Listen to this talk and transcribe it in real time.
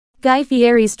Guy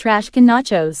Fieri's Trash Can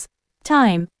Nachos.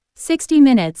 Time: 60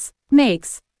 minutes.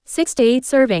 Makes 6 to 8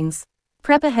 servings.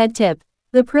 Prep ahead tip.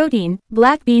 The protein,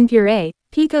 black bean puree,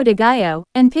 pico de gallo,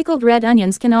 and pickled red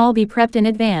onions can all be prepped in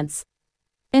advance.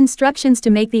 Instructions to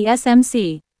make the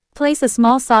SMC. Place a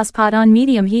small sauce pot on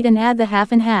medium heat and add the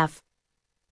half and half.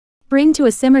 Bring to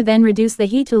a simmer, then reduce the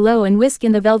heat to low and whisk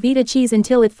in the Velveeta cheese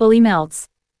until it fully melts.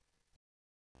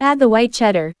 Add the white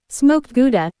cheddar, smoked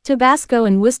Gouda, Tabasco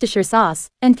and Worcestershire sauce,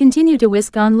 and continue to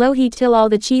whisk on low heat till all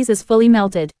the cheese is fully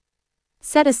melted.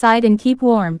 Set aside and keep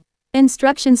warm.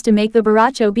 Instructions to make the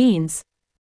borracho beans.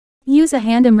 Use a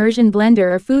hand immersion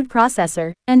blender or food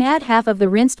processor, and add half of the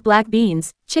rinsed black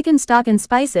beans, chicken stock and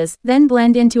spices, then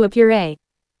blend into a puree.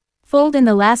 Fold in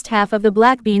the last half of the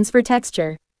black beans for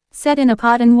texture. Set in a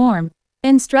pot and warm.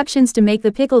 Instructions to make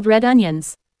the pickled red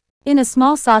onions. In a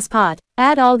small sauce pot,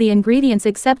 add all the ingredients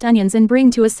except onions and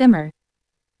bring to a simmer.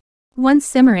 Once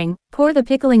simmering, pour the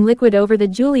pickling liquid over the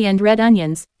julienned red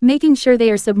onions, making sure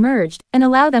they are submerged, and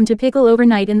allow them to pickle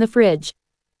overnight in the fridge.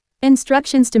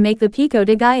 Instructions to make the pico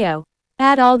de gallo.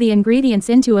 Add all the ingredients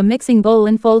into a mixing bowl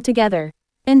and fold together.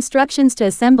 Instructions to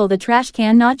assemble the trash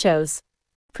can nachos.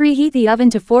 Preheat the oven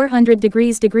to 400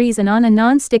 degrees and on a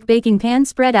non-stick baking pan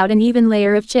spread out an even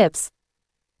layer of chips.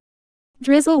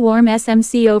 Drizzle warm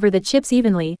SMC over the chips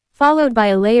evenly, followed by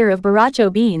a layer of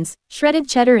borracho beans, shredded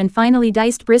cheddar and finally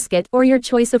diced brisket or your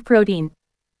choice of protein.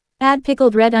 Add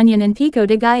pickled red onion and pico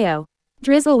de gallo.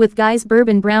 Drizzle with Guy's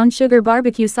bourbon brown sugar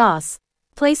barbecue sauce.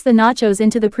 Place the nachos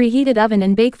into the preheated oven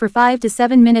and bake for 5 to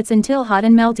 7 minutes until hot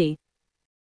and melty.